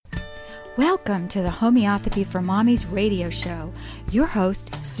Welcome to the Homeopathy for Mommies radio show. Your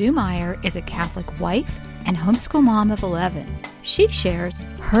host, Sue Meyer, is a Catholic wife and homeschool mom of 11. She shares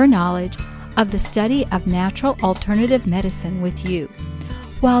her knowledge of the study of natural alternative medicine with you.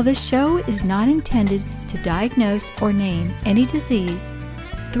 While this show is not intended to diagnose or name any disease,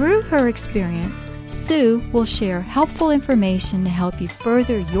 through her experience, Sue will share helpful information to help you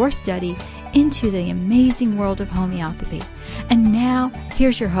further your study into the amazing world of homeopathy. And now,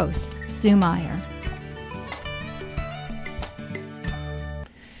 here's your host, Sue Meyer.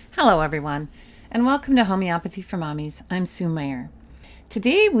 Hello, everyone, and welcome to Homeopathy for Mommies. I'm Sue Meyer.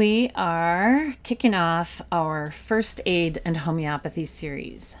 Today we are kicking off our first aid and homeopathy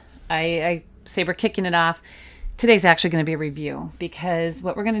series. I say we're kicking it off. Today's actually going to be a review because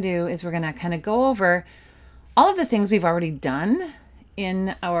what we're going to do is we're going to kind of go over all of the things we've already done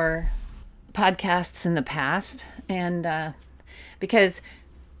in our podcasts in the past, and because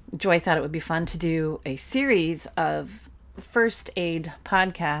Joy thought it would be fun to do a series of first aid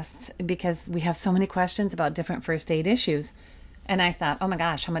podcasts because we have so many questions about different first aid issues. And I thought, oh my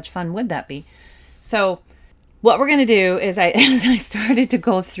gosh, how much fun would that be? So what we're going to do is as I started to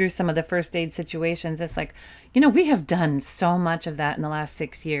go through some of the first aid situations, it's like, we have done so much of that in the last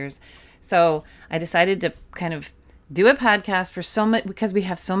 6 years. So I decided to kind of do a podcast for so much, because we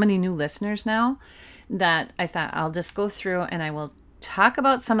have so many new listeners now, that I thought I'll just go through and I will talk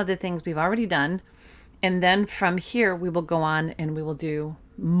about some of the things we've already done. And then from here, we will go on and we will do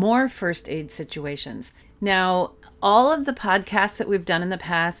more first aid situations. Now, all of the podcasts that we've done in the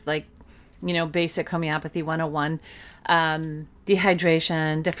past, like, basic homeopathy 101,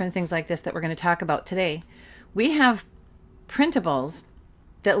 dehydration, different things like this that we're going to talk about today, we have printables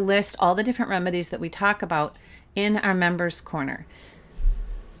that list all the different remedies that we talk about in our Members Corner.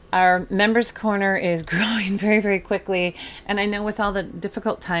 Our Members Corner is growing very, very quickly. And I know with all the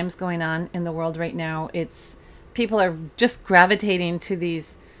difficult times going on in the world right now, people are just gravitating to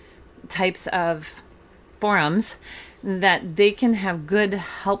these types of forums that they can have good,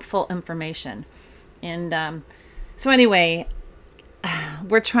 helpful information. And so anyway,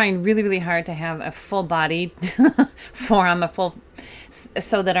 we're trying really, really hard to have a full-bodied forum,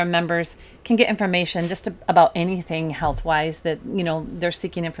 so that our members can get information just about anything health-wise that, they're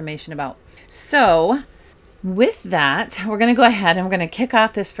seeking information about. So with that, we're going to go ahead and we're going to kick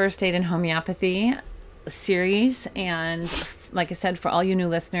off this first aid and homeopathy series. And like I said, for all you new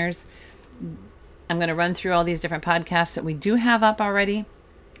listeners, I'm going to run through all these different podcasts that we do have up already.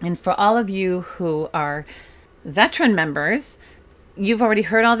 And for all of you who are veteran members, you've already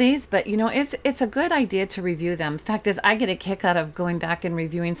heard all these, but it's a good idea to review them. In fact, I get a kick out of going back and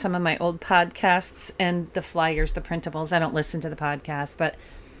reviewing some of my old podcasts and the flyers, the printables. I don't listen to the podcast, but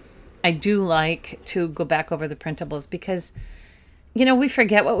I do like to go back over the printables because, we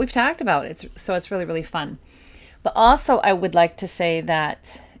forget what we've talked about. It's really, really fun. But also I would like to say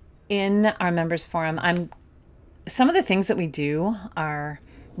that in our members forum, some of the things that we do are,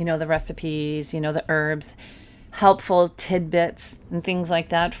 the recipes, the herbs, helpful tidbits and things like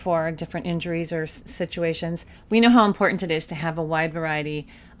that for different injuries or situations. We know how important it is to have a wide variety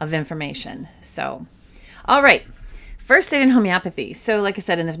of information. So, all right, first aid and homeopathy. So like I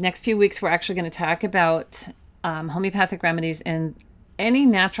said, in the next few weeks, we're actually going to talk about homeopathic remedies and any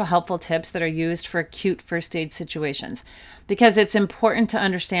natural helpful tips that are used for acute first aid situations, because it's important to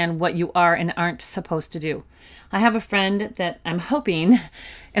understand what you are and aren't supposed to do. I have a friend that I'm hoping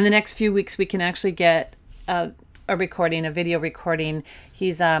in the next few weeks we can actually get a video recording.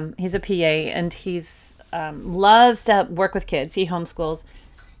 He's a PA and he's loves to work with kids. He homeschools.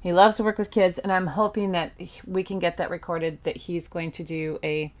 He loves to work with kids, and I'm hoping that we can get that recorded, that he's going to do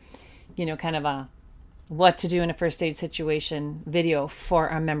a, kind of a what to do in a first aid situation video for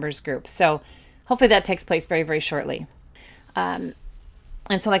our members group. So hopefully that takes place very, very shortly. And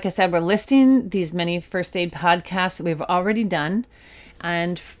so like I said, we're listing these many first aid podcasts that we've already done.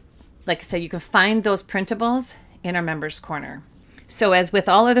 And like I said, you can find those printables in our Members Corner. So as with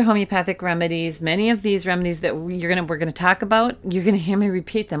all other homeopathic remedies, many of these remedies that we're going to talk about, you're going to hear me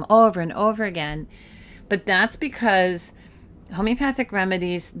repeat them over and over again. But that's because homeopathic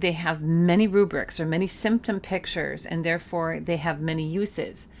remedies, they have many rubrics or many symptom pictures, and therefore they have many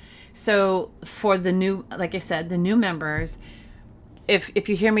uses. So for the new, like I said, the new members, if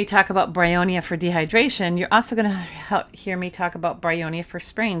you hear me talk about bryonia for dehydration, you're also going to hear me talk about bryonia for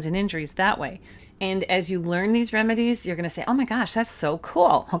sprains and injuries that way. And as you learn these remedies, you're going to say, oh my gosh, that's so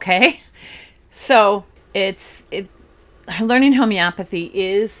cool. Okay. So learning homeopathy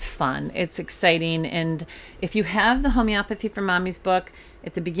is fun. It's exciting. And if you have the Homeopathy for Mommies book,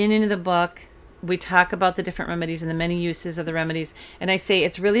 at the beginning of the book, we talk about the different remedies and the many uses of the remedies. And I say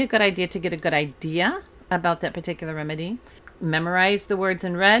it's really a good idea to get a good idea about that particular remedy. Memorize the words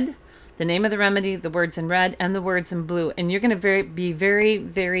in red, the name of the remedy, the words in red, and the words in blue. And you're going to be very,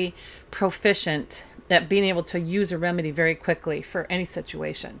 very proficient at being able to use a remedy very quickly for any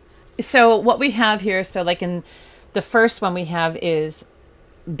situation. So what we have here, so like in the first one we have is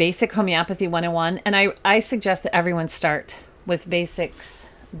Basic Homeopathy 101. And I suggest that everyone start with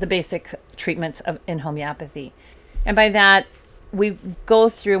the basic treatments in homeopathy. And by that, we go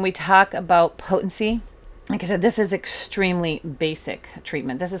through and we talk about potency. Like I said, this is extremely basic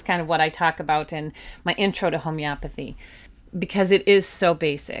treatment. This is kind of what I talk about in my intro to homeopathy because it is so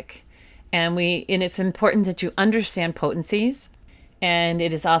basic. And it's important that you understand potencies. And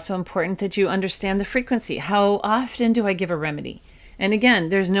it is also important that you understand the frequency. How often do I give a remedy? And again,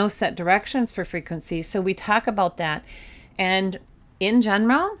 there's no set directions for frequency. So we talk about that. And in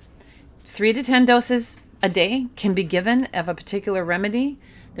general, 3 to 10 doses a day can be given of a particular remedy.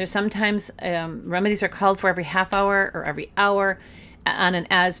 There's sometimes remedies are called for every half hour or every hour on an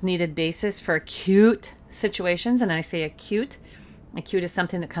as needed basis for acute situations. And I say acute. Acute is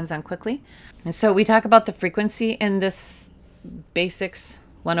something that comes on quickly. And so we talk about the frequency in this Basics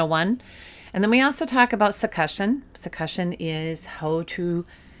 101. And then we also talk about succussion. Succussion is how to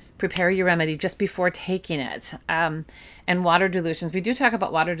prepare your remedy just before taking it. And water dilutions. We do talk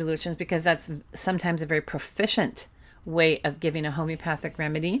about water dilutions because that's sometimes a very proficient way of giving a homeopathic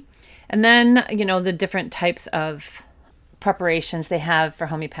remedy. And then, the different types of preparations they have for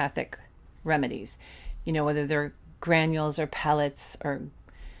homeopathic remedies, whether they're granules or pellets or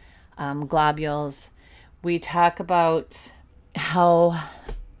globules. We talk about how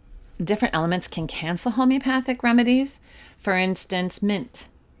different elements can cancel homeopathic remedies. For instance, mint.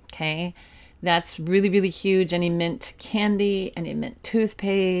 Okay. That's really, really huge. Any mint candy, any mint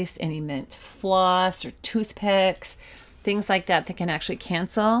toothpaste, any mint floss or toothpicks, things like that can actually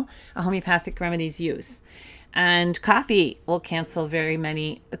cancel a homeopathic remedy's use. And coffee will cancel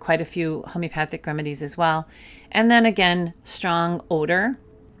quite a few homeopathic remedies as well. And then again, strong odor.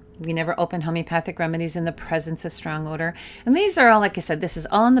 We never open homeopathic remedies in the presence of strong odor. And these are all, like I said, this is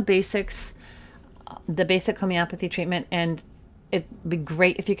all in the basics, the basic homeopathy treatment. And it'd be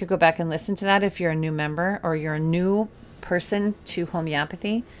great if you could go back and listen to that if you're a new member or you're a new person to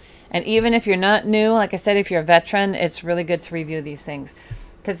homeopathy. And even if you're not new, like I said, if you're a veteran, it's really good to review these things.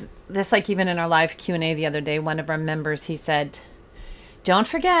 Because this, like even in our live Q&A the other day, one of our members, he said, don't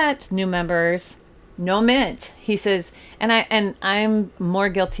forget, new members, no mint. He says, and I'm more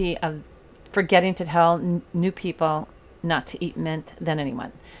guilty of forgetting to tell new people not to eat mint than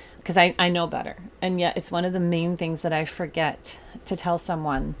anyone. Because I know better. And yet it's one of the main things that I forget to tell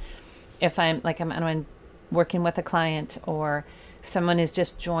someone if I'm working with a client or someone has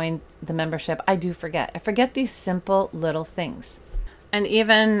just joined the membership. I do forget. I forget these simple little things. And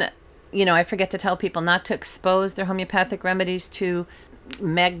even, I forget to tell people not to expose their homeopathic remedies to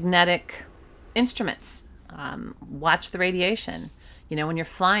magnetic instruments. Watch the radiation. When you're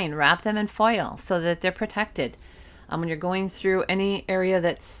flying, wrap them in foil so that they're protected. When you're going through any area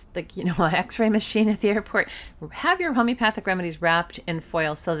that's like, an x-ray machine at the airport, have your homeopathic remedies wrapped in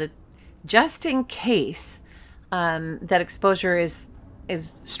foil so that just in case that exposure is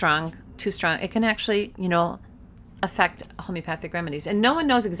too strong, it can actually, affect homeopathic remedies. And no one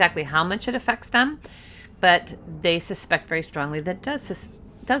knows exactly how much it affects them, but they suspect very strongly that it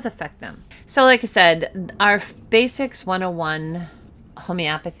does affect them. So like I said, our Basics 101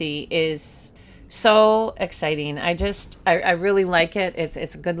 homeopathy is so exciting. I really like it.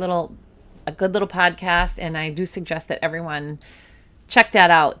 It's a good little podcast, and I do suggest that everyone check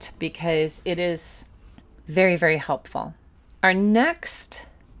that out because it is very, very helpful. Our next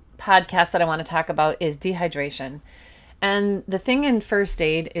podcast that I want to talk about is dehydration. And the thing in first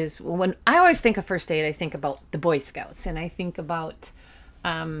aid is when I always think of first aid, I think about the Boy Scouts, and I think about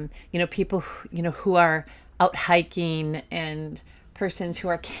people who are out hiking and persons who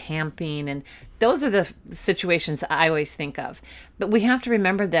are camping, and those are the situations I always think of. But we have to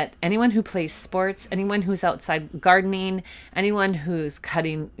remember that anyone who plays sports, anyone who's outside gardening, anyone who's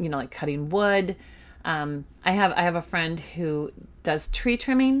cutting wood. I have a friend who does tree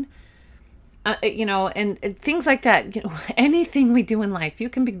trimming, and things like that. Anything we do in life, you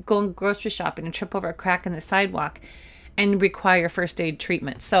can be going grocery shopping and trip over a crack in the sidewalk and require first aid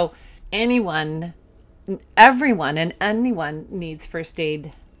treatment. So everyone and anyone needs first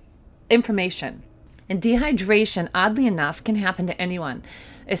aid information. And dehydration, oddly enough, can happen to anyone,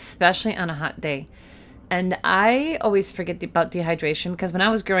 especially on a hot day. And I always forget about dehydration because when I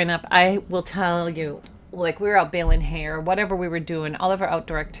was growing up, I will tell you, like we were out baling hay or whatever we were doing, all of our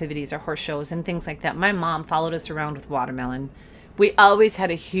outdoor activities or horse shows and things like that, my mom followed us around with watermelon. We always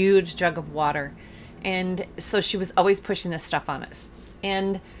had a huge jug of water. And so she was always pushing this stuff on us.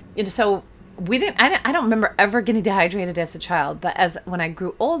 And so I don't remember ever getting dehydrated as a child, but when I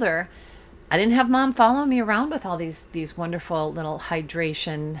grew older, I didn't have mom following me around with all these wonderful little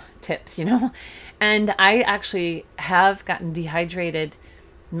hydration tips, And I actually have gotten dehydrated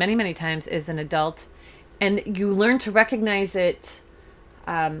many, many times as an adult. And you learn to recognize it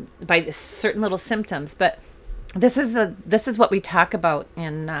by certain little symptoms. But this is what we talk about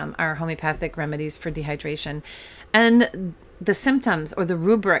in our homeopathic remedies for dehydration. And the symptoms or the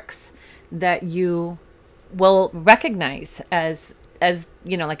rubrics that you will recognize as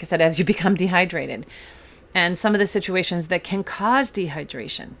like I said, as you become dehydrated, and some of the situations that can cause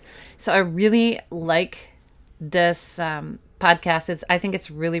dehydration. So I really like this podcast. I think it's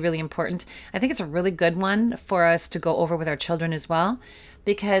really, really important. I think it's a really good one for us to go over with our children as well,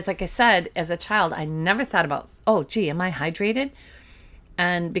 because like I said, as a child, I never thought about, oh, gee, am I hydrated?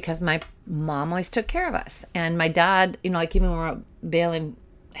 And because my mom always took care of us, and my dad, like even when we were baling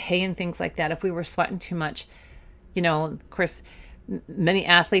hay and things like that, if we were sweating too much, of course, many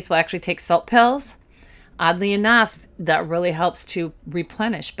athletes will actually take salt pills. Oddly enough, that really helps to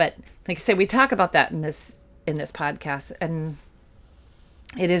replenish. But like I said, we talk about that in this podcast, and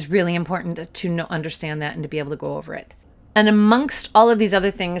it is really important to understand that and to be able to go over it. And amongst all of these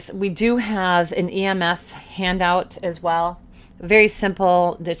other things, we do have an EMF handout as well. Very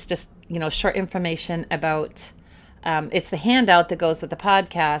simple. It's just short information about. It's the handout that goes with the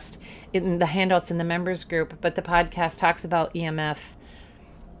podcast. The handout's in the members group, but the podcast talks about EMF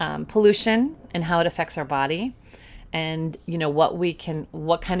pollution and how it affects our body, and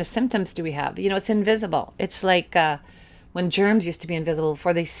what kind of symptoms do we have? It's invisible. It's like when germs used to be invisible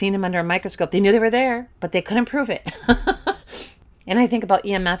before they seen them under a microscope. They knew they were there, but they couldn't prove it. And I think about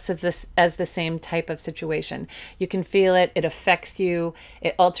EMFs as the same type of situation. You can feel it. It affects you.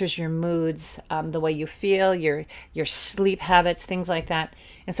 It alters your moods, the way you feel, your sleep habits, things like that.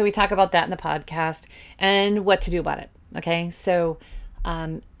 And so we talk about that in the podcast and what to do about it. Okay, so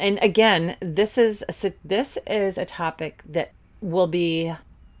and again, this is a topic that will be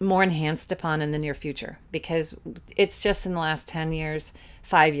more enhanced upon in the near future, because it's just in the last 10 years,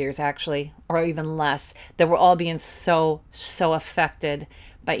 5 years actually, or even less, that we're all being so affected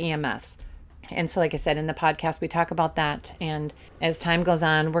by EMFs. And so like I said, in the podcast, we talk about that. And as time goes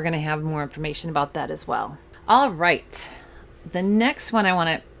on, we're going to have more information about that as well. All right. The next one I want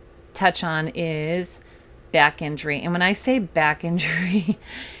to touch on is back injury. And when I say back injury,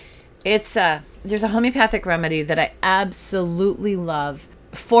 there's a homeopathic remedy that I absolutely love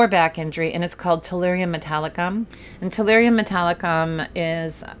for back injury, and it's called Tellurium metallicum. And Tellurium metallicum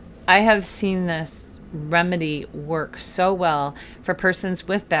I have seen this remedy work so well for persons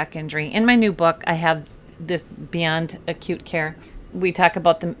with back injury. In my new book, I have this Beyond Acute Care. We talk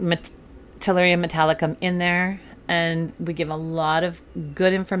about the Tellurium metallicum in there, and we give a lot of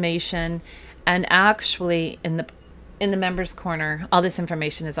good information. And actually, in the members corner, all this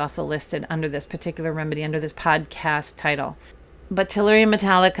information is also listed under this particular remedy, under this podcast title. But Tellurium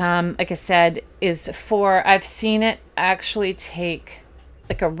metallicum, like I said, I've seen it actually take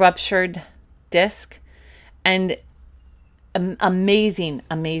like a ruptured disc and amazing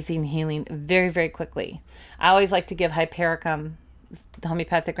healing very, very quickly. I always like to give hypericum, the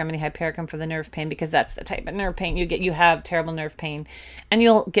homeopathic remedy hypericum, for the nerve pain, because that's the type of nerve pain you get. You have terrible nerve pain and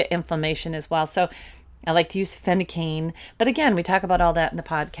you'll get inflammation as well. So I like to use phenycane, but again, we talk about all that in the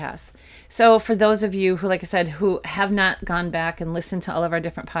podcast. So for those of you who, like I said, who have not gone back and listened to all of our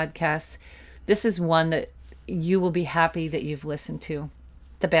different podcasts, this is one that you will be happy that you've listened to,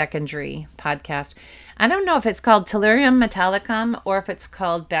 the back injury podcast. I don't know if it's called Tellurium metallicum or if it's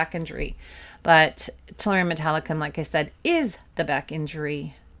called back injury, but Tellurium metallicum, like I said, is the back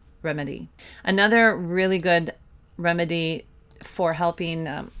injury remedy. Another really good remedy for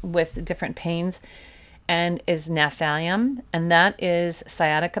helping with different pains and is Naphthallium, and that is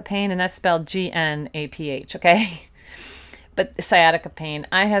sciatica pain, and that's spelled GNAPH, okay? But sciatica pain,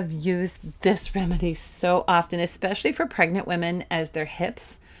 I have used this remedy so often, especially for pregnant women as their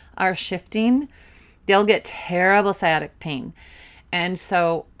hips are shifting. They'll get terrible sciatic pain. And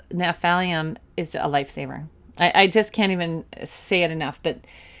so Naphthallium is a lifesaver. I just can't even say it enough. But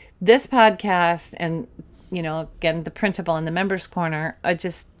this podcast and, again, the printable and the members corner are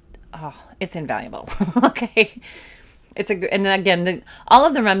just, it's invaluable. Okay. And again, all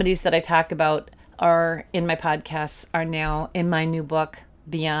of the remedies that I talk about are in my podcasts are now in my new book,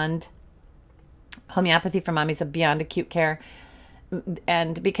 Beyond Homeopathy for Mommies of Beyond Acute Care.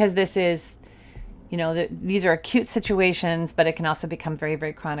 And because this is, These are acute situations, but it can also become very,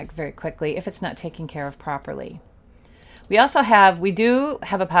 very chronic very quickly if it's not taken care of properly. We do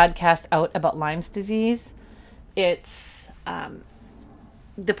have a podcast out about Lyme's disease. It's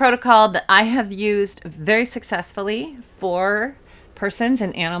the protocol that I have used very successfully for persons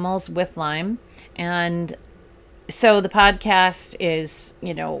and animals with Lyme. And so the podcast is,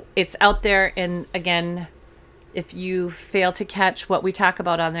 it's out there. And again, if you fail to catch what we talk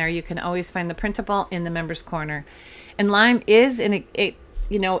about on there, you can always find the printable in the Members Corner. And Lyme is a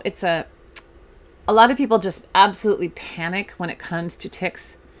lot of people just absolutely panic when it comes to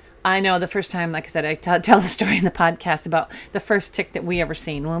ticks. I know the first time, like I said, I tell the story in the podcast about the first tick that we ever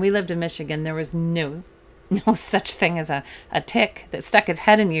seen. When we lived in Michigan, there was no such thing as a tick that stuck its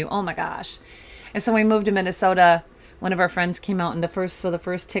head in you. Oh my gosh. And so we moved to Minnesota. One of our friends came out, and the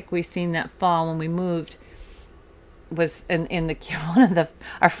first tick we seen that fall when we moved was in one of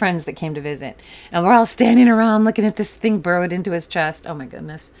our friends that came to visit. And we're all standing around looking at this thing burrowed into his chest. Oh my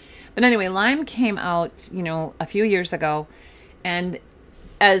goodness. But anyway, Lyme came out, a few years ago. And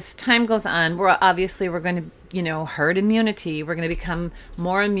as time goes on, we're going to, herd immunity. We're going to become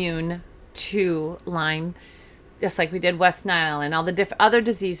more immune to Lyme, just like we did West Nile and all the other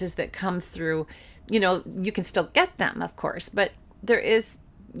diseases that come through. You can still get them, of course, but there is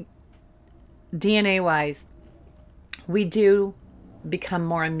DNA-wise, we do become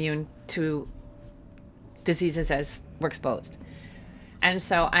more immune to diseases as we're exposed. And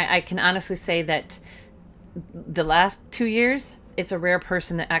so I can honestly say that the last 2 years, it's a rare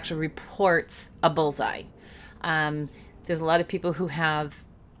person that actually reports a bullseye. There's a lot of people who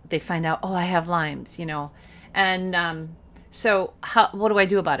they find out, I have Lyme's, and so what do I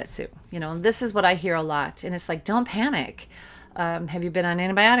do about it, Sue? This is what I hear a lot. And it's like, don't panic. Have you been on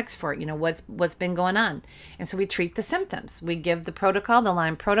antibiotics for it? What's been going on? And so we treat the symptoms. We give the protocol, the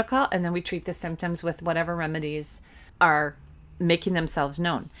Lyme protocol, and then we treat the symptoms with whatever remedies are making themselves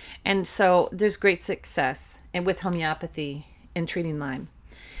known. And so there's great success with homeopathy in treating Lyme.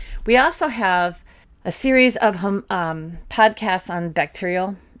 We also have a series of podcasts on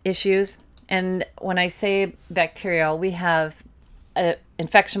bacterial issues. And when I say bacterial, we have an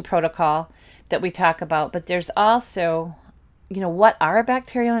infection protocol that we talk about, but there's also, what are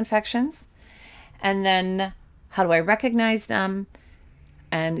bacterial infections? And then how do I recognize them?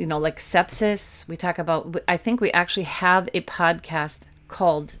 And, like sepsis, we talk about, I think we actually have a podcast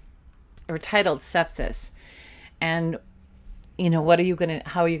titled Sepsis. And, how are you going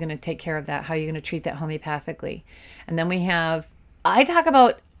to take care of that? How are you going to treat that homeopathically? And then I talk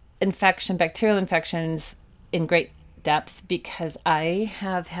about bacterial infections in great depth because I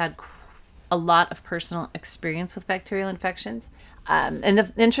have had a lot of personal experience with bacterial infections. And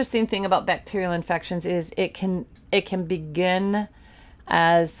the interesting thing about bacterial infections is it can begin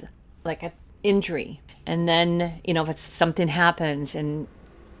as like an injury. And then, if something happens and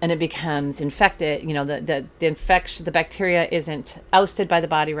it becomes infected, the bacteria isn't ousted by the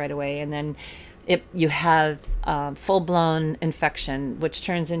body right away. And then you have full-blown infection, which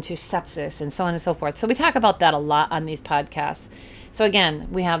turns into sepsis and so on and so forth. So we talk about that a lot on these podcasts. So again,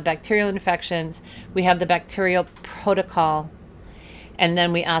 we have bacterial infections, we have the bacterial protocol, and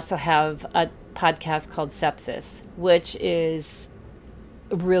then we also have a podcast called Sepsis, which is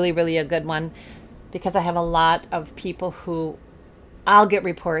really, really a good one because I have a lot of people who I'll get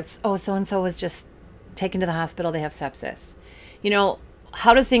reports, so-and-so was just taken to the hospital, they have sepsis.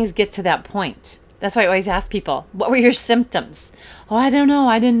 How do things get to that point? That's why I always ask people, what were your symptoms? I don't know.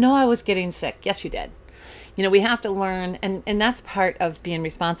 I didn't know I was getting sick. Yes, you did. We have to learn, and that's part of being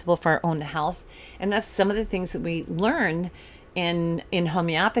responsible for our own health. And that's some of the things that we learn in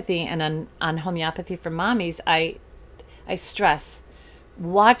homeopathy and on Homeopathy for Mommies. I stress,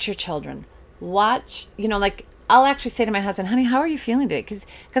 watch your children. Watch, I'll actually say to my husband, honey, how are you feeling today?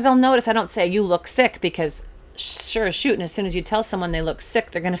 Because I'll notice, I don't say you look sick because sure as shooting, as soon as you tell someone they look sick,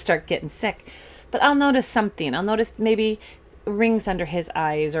 they're going to start getting sick. But I'll notice something. I'll notice maybe rings under his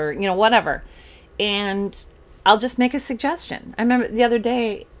eyes or, whatever. And I'll just make a suggestion. I remember the other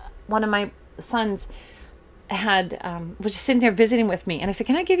day, one of my sons was just sitting there visiting with me. And I said,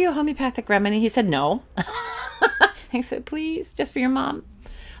 can I give you a homeopathic remedy? He said, no. I said, please, just for your mom.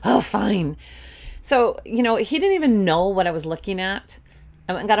 Oh, fine. So, he didn't even know what I was looking at.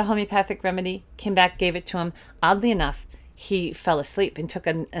 I went and got a homeopathic remedy, came back, gave it to him. Oddly enough, he fell asleep and took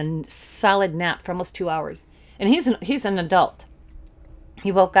a solid nap for almost 2 hours. And he's an adult.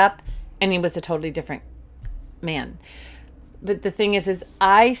 He woke up and he was a totally different man. But the thing is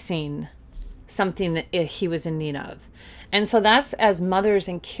I seen something that he was in need of. And so that's, as mothers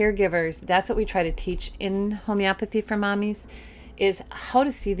and caregivers, that's what we try to teach in Homeopathy for Mommies, is how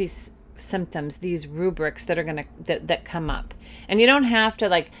to see these symptoms, these rubrics that are that come up. And you don't have to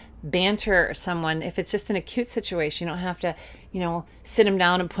like banter someone if it's just an acute situation. You don't have to, sit them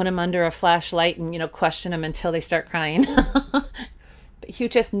down and put them under a flashlight and, question them until they start crying. But you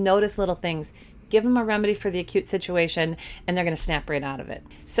just notice little things. Give them a remedy for the acute situation, and they're going to snap right out of it.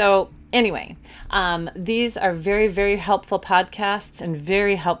 So anyway, these are very, very helpful podcasts and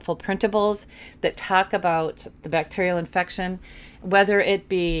very helpful printables that talk about the bacterial infection, whether it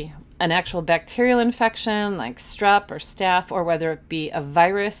be an actual bacterial infection like strep or staph, or whether it be a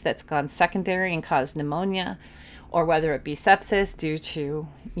virus that's gone secondary and caused pneumonia, or whether it be sepsis due to,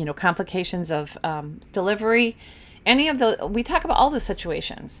 complications of delivery. We talk about all the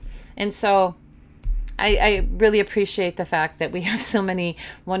situations. And so I really appreciate the fact that we have so many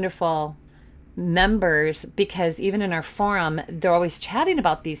wonderful members, because even in our forum, they're always chatting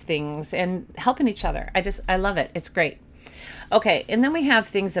about these things and helping each other. I love it. It's great. Okay, and then we have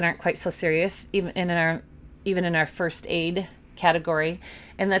things that aren't quite so serious, even in our first aid category,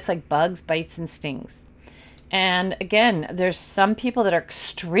 and that's like bugs, bites, and stings. And again, there's some people that are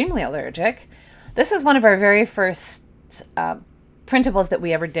extremely allergic. This is one of our very first printables that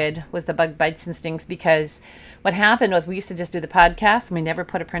we ever did, was the bug bites and stings, because what happened was we used to just do the podcast and we never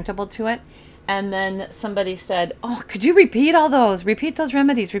put a printable to it. And then somebody said, "Oh, could you repeat those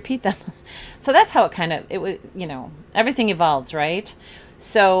remedies, repeat them." So that's how it was, everything evolves, right?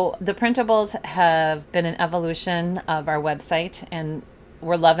 So the printables have been an evolution of our website, and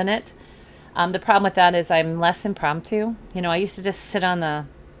we're loving it. The problem with that is I'm less impromptu. I used to just sit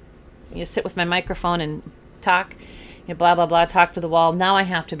with my microphone and talk, blah, blah, blah, talk to the wall. Now I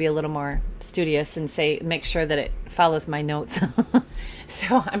have to be a little more studious and make sure that it follows my notes.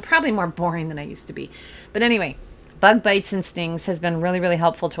 So I'm probably more boring than I used to be. But anyway, bug bites and stings has been really, really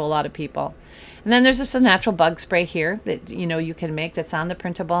helpful to a lot of people. And then there's just a natural bug spray here that, you can make that's on the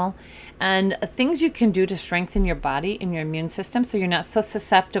printable. And things you can do to strengthen your body and your immune system so you're not so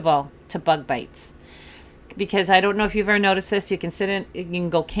susceptible to bug bites. Because I don't know if you've ever noticed this, you can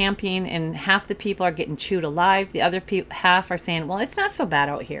go camping and half the people are getting chewed alive. The other half are saying, well, it's not so bad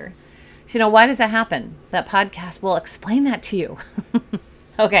out here. So, why does that happen? That podcast will explain that to you.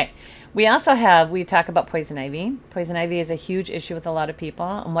 Okay. We talk about poison ivy. Poison ivy is a huge issue with a lot of people,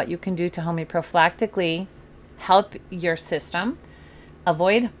 and what you can do to homeoprophylactically help your system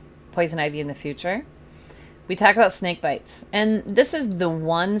avoid poison ivy in the future. We talk about snake bites, and this is the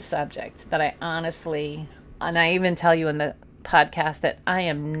one subject that I honestly, and I even tell you in the podcast that I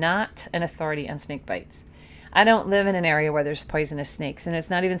am not an authority on snake bites. I don't live in an area where there's poisonous snakes, and it's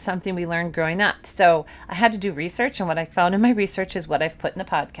not even something we learned growing up. So I had to do research, and what I found in my research is what I've put in the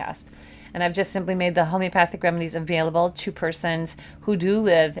podcast. And I've just simply made the homeopathic remedies available to persons who do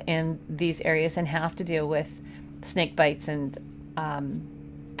live in these areas and have to deal with snake bites, and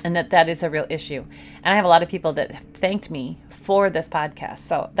that is a real issue. And I have a lot of people that have thanked me for this podcast,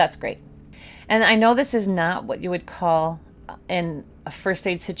 so that's great. And I know this is not what you would call in a first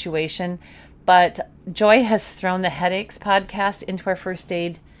aid situation, but Joy has thrown the headaches podcast into our first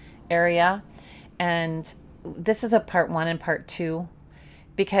aid area. And this is a part 1 and part 2,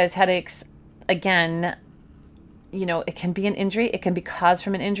 because headaches, again, it can be an injury. It can be caused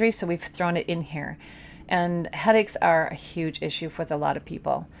from an injury. So we've thrown it in here. And headaches are a huge issue with a lot of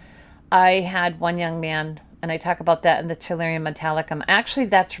people. I had one young man, and I talk about that in the Tellurium metallicum. Actually,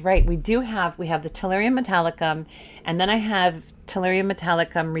 that's right. We have the Tellurium metallicum, and then I have Tellurium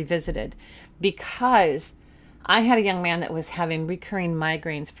metallicum revisited, because I had a young man that was having recurring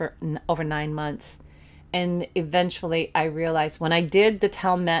migraines for over 9 months. And eventually I realized when I did the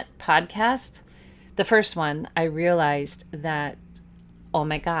TelMet podcast, the first one, I realized that, oh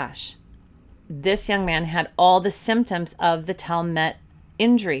my gosh, this young man had all the symptoms of the TelMet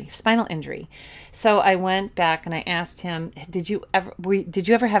injury, spinal injury. So I went back and I asked him, did you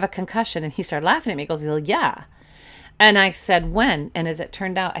ever have a concussion? And he started laughing at me. He goes, well, yeah. And I said, when? And as it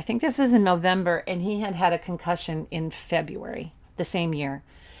turned out, I think this is in November, and he had a concussion in February the same year.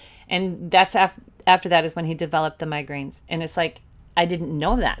 And that's after that is when he developed the migraines. And it's like, I didn't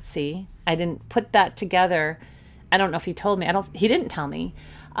know that, see? I didn't put that together. I don't know if he told me. He didn't tell me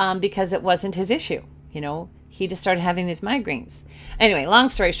because it wasn't his issue. He just started having these migraines. Anyway, long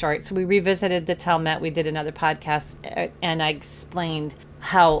story short, so we revisited the TelMet. We did another podcast, and I explained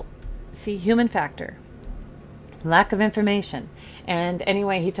how, human factor, lack of information. And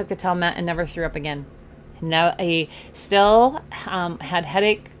anyway, he took the TelMet and never threw up again. Now he still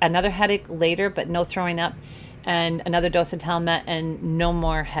had another headache later, but no throwing up, and another dose of TelMet and no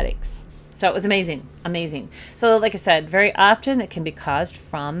more headaches. So it was amazing. So like I said, very often it can be caused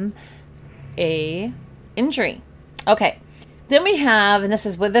from a injury. Okay. Then we have, and this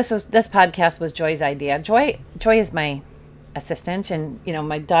podcast was Joy's idea. Joy is my assistant, and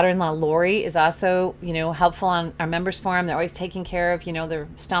my daughter-in-law Lori is also helpful on our members forum. They're always taking care of, they're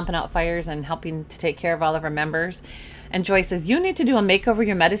stomping out fires and helping to take care of all of our members. And Joy says, you need to do a Makeover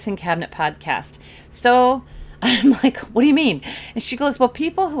Your Medicine Cabinet podcast. So I'm like, what do you mean? And she goes, well,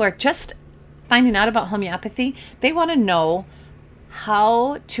 people who are just finding out about homeopathy, they want to know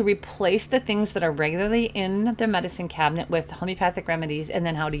how to replace the things that are regularly in their medicine cabinet with homeopathic remedies, and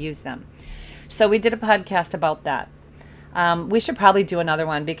then how to use them. So we did a podcast about that. We should probably do another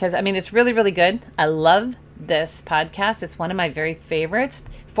one because, it's really, really good. I love this podcast. It's one of my very favorites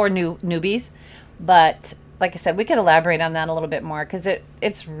for newbies. But like I said, we could elaborate on that a little bit more because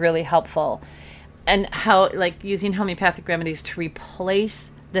it's really helpful. And how, using homeopathic remedies to replace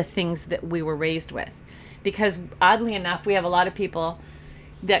the things that we were raised with. Because oddly enough, we have a lot of people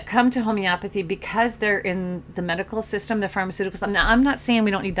that come to homeopathy because they're in the medical system, the pharmaceuticals. Now, I'm not saying we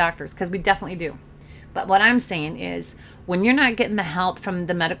don't need doctors, because we definitely do. But what I'm saying is, when you're not getting the help from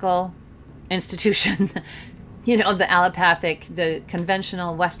the medical institution, the allopathic, the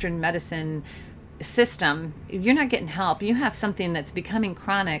conventional Western medicine system, you're not getting help. You have something that's becoming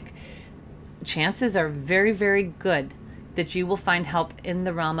chronic. Chances are very, very good that you will find help in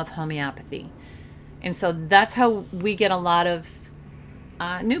the realm of homeopathy. And so that's how we get a lot of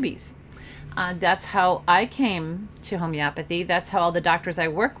newbies. That's how I came to homeopathy. That's how all the doctors I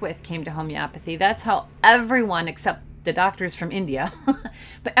work with came to homeopathy. That's how everyone except the doctors from India,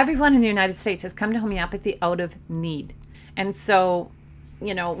 but everyone in the United States has come to homeopathy out of need. And so,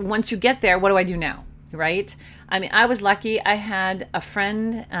 once you get there, what do I do now? Right? I was lucky. I had a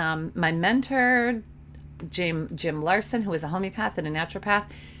friend, my mentor, Jim Larson, who was a homeopath and a naturopath.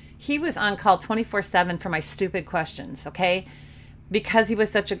 He was on call 24/7 for my stupid questions, okay? Because he was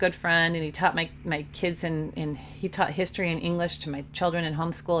such a good friend, and he taught my kids, and he taught history and English to my children in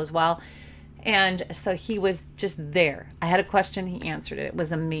homeschool as well. And so he was just there. I had a question, he answered it. It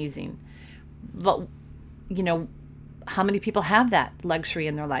was amazing. But, how many people have that luxury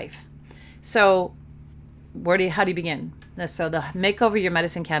in their life? So how do you begin? So the Makeover Your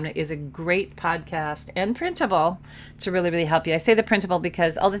Medicine Cabinet is a great podcast and printable to really, really help you. I say the printable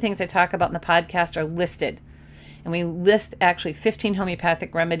because all the things I talk about in the podcast are listed. And we list actually 15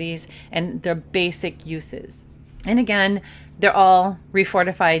 homeopathic remedies and their basic uses. And again, they're all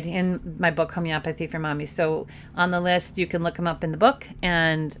refortified in my book, Homeopathy for Mommies. So on the list, you can look them up in the book,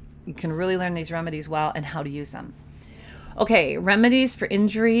 and you can really learn these remedies well and how to use them. Okay, remedies for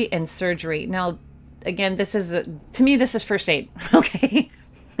injury and surgery. Now, again, to me, this is first aid, okay?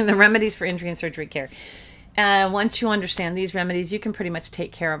 And the remedies for injury and surgery care. Once you understand these remedies, you can pretty much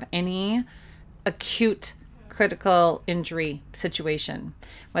take care of any acute critical injury situation,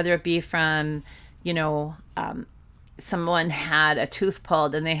 whether it be from, someone had a tooth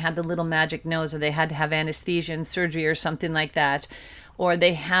pulled and they had the little magic nose, or they had to have anesthesia and surgery or something like that, or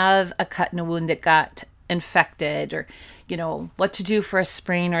they have a cut in a wound that got infected, or, what to do for a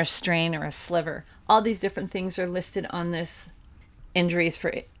sprain or a strain or a sliver. All these different things are listed on this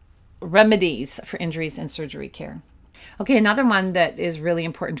remedies for injuries and surgery care. Okay, another one that is really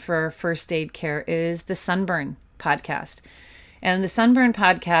important for first aid care is the sunburn podcast. And the sunburn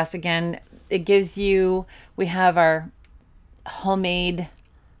podcast, again, we have our homemade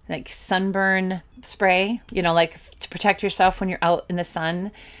sunburn spray, to protect yourself when you're out in the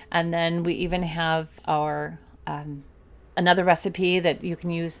sun. And then we even have our another recipe that you can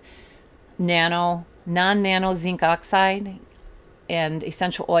use non-nano zinc oxide and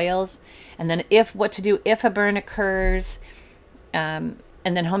essential oils. And then what to do if a burn occurs, and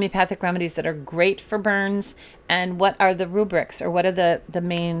then homeopathic remedies that are great for burns, and what are the rubrics, or what are the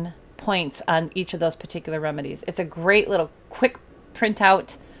main points on each of those particular remedies. It's a great little quick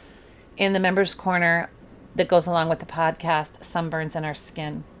printout in the Members Corner that goes along with the podcast, Sunburns in Our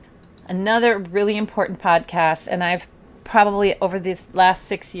Skin. Another really important podcast, and I've probably over this last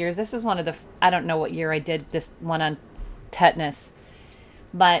 6 years, this is one of I don't know what year I did this one on tetanus,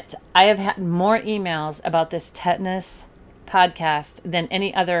 but I have had more emails about this tetanus podcast than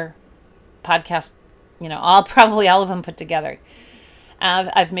any other podcast, probably all of them put together.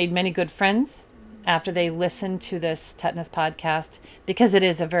 I've made many good friends after they listen to this tetanus podcast, because it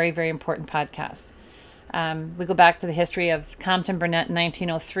is a very, very important podcast. We go back to the history of Compton Burnett in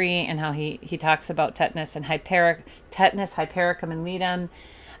 1903 and how he talks about tetanus and hypericum and ledum,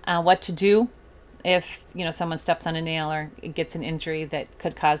 what to do if someone steps on a nail or gets an injury that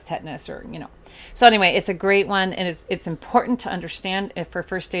could cause tetanus, or So anyway, it's a great one, and it's important to understand for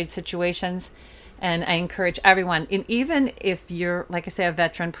first aid situations. And I encourage everyone, and even if you're, like I say, a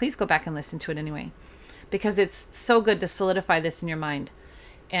veteran, please go back and listen to it anyway. because it's so good to solidify this in your mind.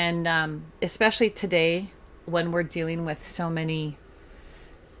 And especially today when we're dealing with so many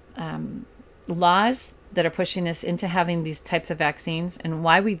laws that are pushing us into having these types of vaccines, and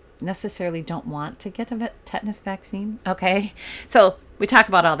why we necessarily don't want to get a tetanus vaccine. Okay. So we talk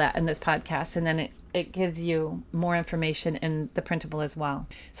about all that in this podcast, and then it gives you more information in the printable as well.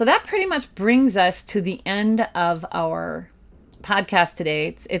 So that pretty much brings us to the end of our podcast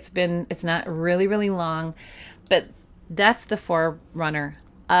today. It's not really, really long, but that's the forerunner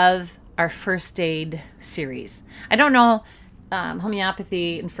of our first aid series. I don't know,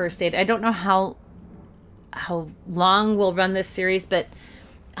 homeopathy and first aid, I don't know how long we'll run this series, but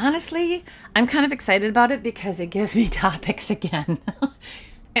honestly, I'm kind of excited about it because it gives me topics again.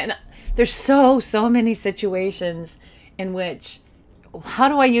 And there's so many situations in which, how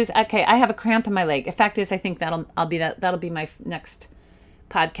do I use, okay, I have a cramp in my leg. The fact is, I think that'll be my next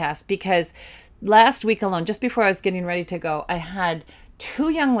podcast, because last week alone, just before I was getting ready to go, I had 2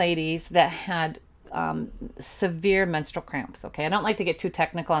 young ladies that had severe menstrual cramps. Okay. I don't like to get too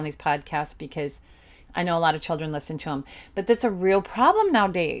technical on these podcasts because I know a lot of children listen to them, but that's a real problem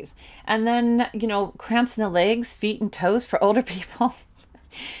nowadays. And then, cramps in the legs, feet, and toes for older people.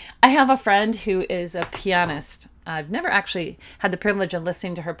 I have a friend who is a pianist. I've never actually had the privilege of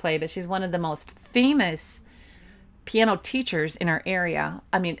listening to her play, but she's one of the most famous piano teachers in our area.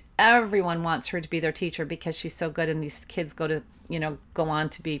 I mean, everyone wants her to be their teacher because she's so good, and these kids go on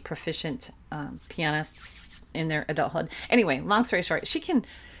to be proficient pianists in their adulthood. Anyway, long story short, she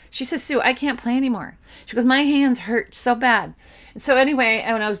says, Sue, I can't play anymore. She goes, my hands hurt so bad. So anyway,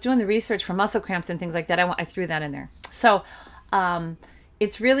 when I was doing the research for muscle cramps and things like that, I threw that in there. So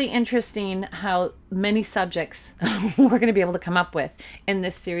it's really interesting how many subjects we're going to be able to come up with in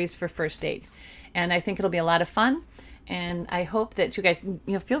this series for first aid. And I think it'll be a lot of fun. And I hope that you guys,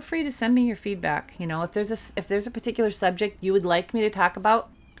 feel free to send me your feedback. If there's a particular subject you would like me to talk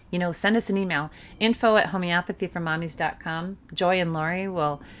about, send us an email, info@homeopathyformommies.com. Joy and Lori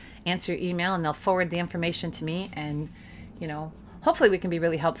will answer your email, and they'll forward the information to me. And, hopefully we can be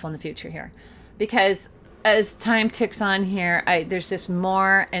really helpful in the future here, because as time ticks on here, there's just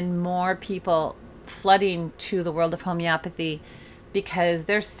more and more people flooding to the world of homeopathy because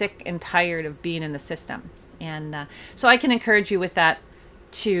they're sick and tired of being in the system. And so I can encourage you with that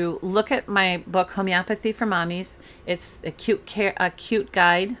to look at my book, Homeopathy for Mommies. It's a cute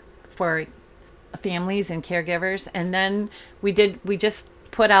guide for families and caregivers. And then we just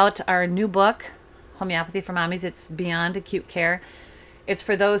put out our new book, Homeopathy for Mommies. It's Beyond Acute Care. It's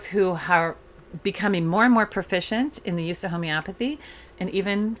for those who are becoming more and more proficient in the use of homeopathy, and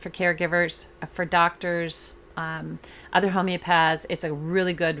even for caregivers, for doctors, other homeopaths. It's a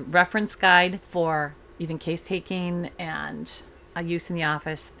really good reference guide for even case taking and use in the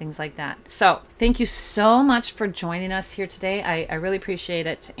office, things like that. So thank you so much for joining us here today. I really appreciate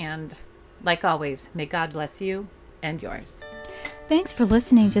it. And like always, may God bless you and yours. Thanks for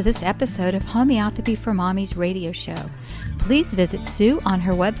listening to this episode of Homeopathy for Mommies radio show. Please visit Sue on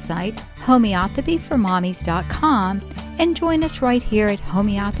her website, homeopathyformommies.com, and join us right here at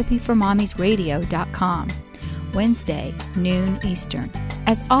homeopathyformommiesradio.com, Wednesday, noon Eastern.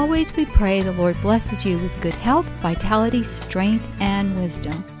 As always, we pray the Lord blesses you with good health, vitality, strength, and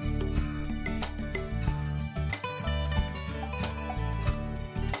wisdom.